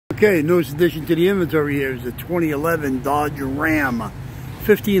Okay, newest addition to the inventory here is the 2011 Dodge Ram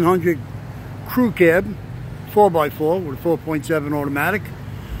 1500 crew cab 4x4 with a 4.7 automatic.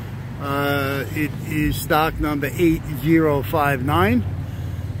 It is stock number 8059.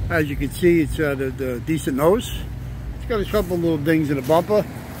 As you can see, it's got a decent nose. It's got a couple little dings in the bumper.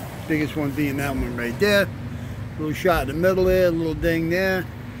 Biggest one being that one right there. Little shot in the middle there, a little ding there.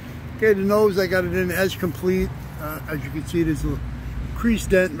 Okay, the nose, I got it in as complete. As you can see, there's a crease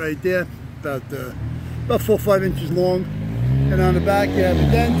dent right there, about 4 or 5 inches long. And on the back, you have a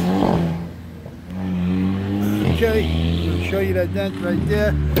dent. Okay, I'll show you that dent right there,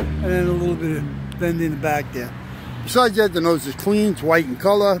 and then a little bit of bend in the back there. Besides that, the nose is clean, it's white in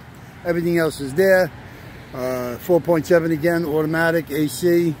color. Everything else is there. 4.7 again, automatic,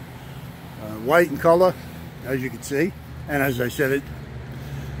 AC, white in color, as you can see. And as I said it,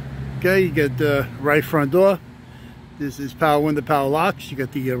 okay, you get the right front door. This is power window, power locks. You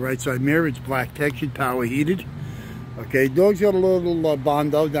got the right side mirror. It's black textured, power heated. Okay, door's got a little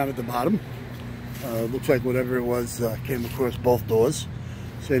Bondo down at the bottom. Looks like whatever it was came across both doors.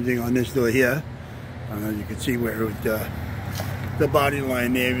 Same thing on this door here. You can see where the body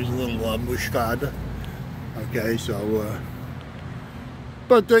line there is a little mushkad. Okay, so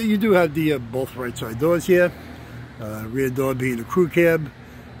but you do have the both right side doors here. Rear door being a crew cab.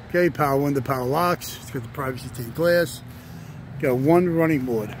 Okay, power window, power locks. It's got the privacy tint glass. Got one running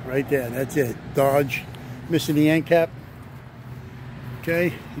board right there. That's it. Dodge, missing the end cap.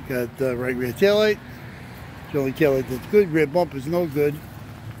 Okay, you got the right rear taillight. The only taillight that's good. Rear bumper's no good.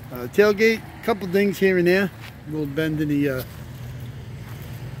 Tailgate, couple dings here and there. A little bend in the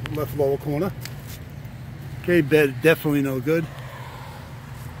left lower corner. Okay, bed definitely no good.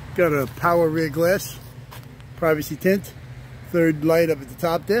 Got a power rear glass, privacy tint. Third light up at the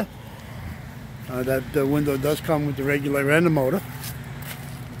top there. That window does come with the regulator and the motor.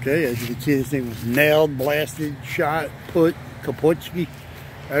 Okay, as you can see, this thing was nailed, blasted, shot, put, kaputski.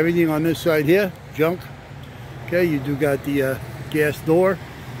 Everything on this side here, junk. Okay, you do got the gas door,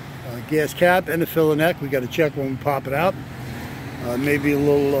 gas cap, and the filler neck. We got to check when we pop it out. Maybe a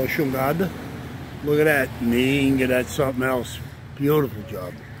little shungada. Look at that, Minga, that's something else. Beautiful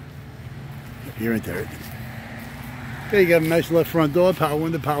job. If you're into it. Okay, you got a nice left front door, power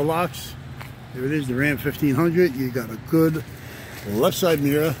window, power locks. There it is, the Ram 1500. You got a good left side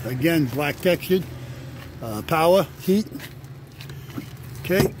mirror. Again, black textured. Power, heat.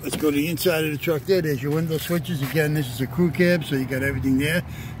 Okay, let's go to the inside of the truck there. There's your window switches. Again, this is a crew cab, so you got everything there.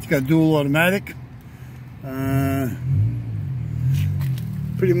 It's got dual automatic.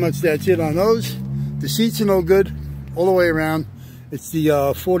 Pretty much that's it on those. The seats are no good all the way around. It's the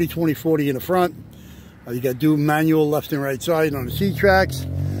 40-20-40 in the front. You got dual manual left and right side on the seat tracks.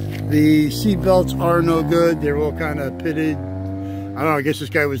 The seat belts are no good. They're all kind of pitted. I don't know, I guess this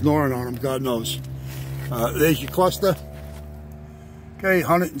guy was gnawing on them, God knows. There's your cluster. Okay,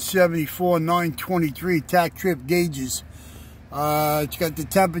 174/923 tack trip gauges. It's got the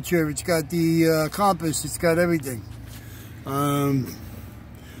temperature, it's got the compass, it's got everything. The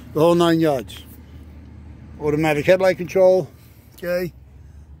whole 9 yards. Automatic headlight control, okay.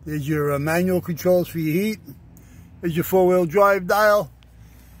 There's your manual controls for your heat. There's your 4-wheel drive dial.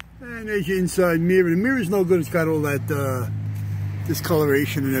 And there's your inside mirror. The mirror's no good. It's got all that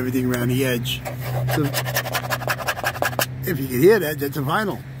discoloration and everything around the edge. So, if you can hear that, that's a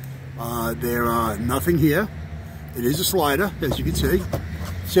vinyl. There are nothing here. It is a slider, as you can see.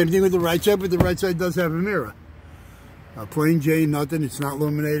 Same thing with the right side, but the right side does have a mirror. Plain Jane, nothing. It's not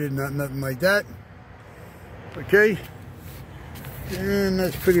illuminated, nothing like that. Okay. And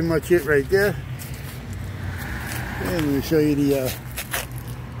that's pretty much it right there. And let me show you the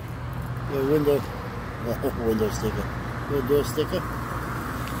window sticker. Little door sticker.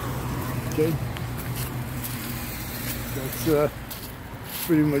 Okay. That's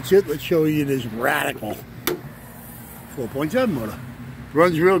pretty much it. Let's show you this radical 4.7 motor.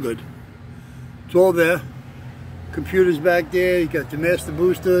 Runs real good. It's all there. Computer's back there. You got the master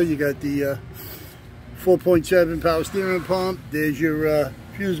booster. You got the 4.7 power steering pump. There's your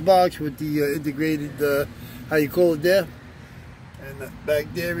fuse box with the integrated, how you call it there. And back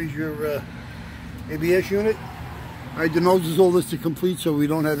there is your ABS unit. Alright, the nose is all listed complete, so we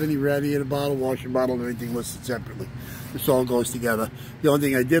don't have any radiator bottle, washer bottle, or anything listed separately. This all goes together. The only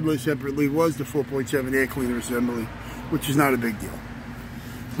thing I did list separately was the 4.7 air cleaner assembly, which is not a big deal.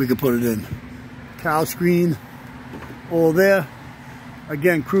 We could put it in. Cowl screen, all there.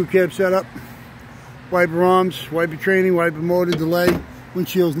 Again, crew cab setup. Wiper arms, wiper training, wiper motor, delay,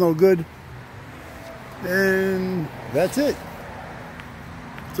 windshield's no good. And that's it.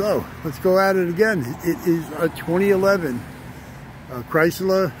 So, let's go at it again. It is a 2011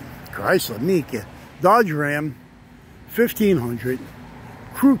 Chrysler Chrysler, Mika, Dodge Ram, 1500,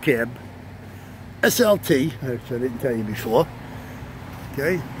 crew cab, SLT, which I didn't tell you before.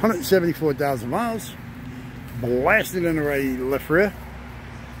 Okay, 174,000 miles. Blasted in the left rear.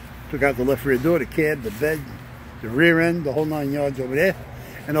 Took out the left rear door, the cab, the bed, the rear end, the whole 9 yards over there,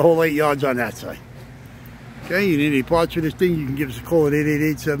 and the whole 8 yards on that side. Okay, you need any parts for this thing, you can give us a call at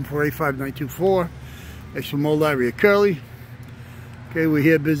 888-748-5924. That's from old Larry Curly. Okay, we're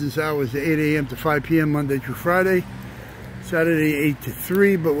here business hours at 8 a.m. to 5 p.m. Monday through Friday. Saturday 8 to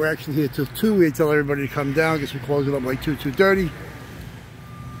 3, but we're actually here till 2. We tell everybody to come down because we close it up like 2:30.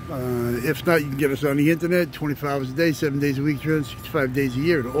 If not, you can get us on the internet 24 hours a day, 7 days a week, 365 days a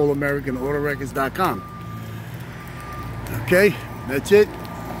year at allamericanautorecords.com. Okay, that's it.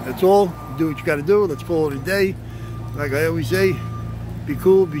 That's all. Do what you got to do. Let's call it a day. Like I always say, be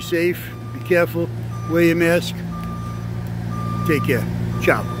cool, be safe, be careful, wear your mask. Take care.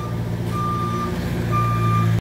 Ciao.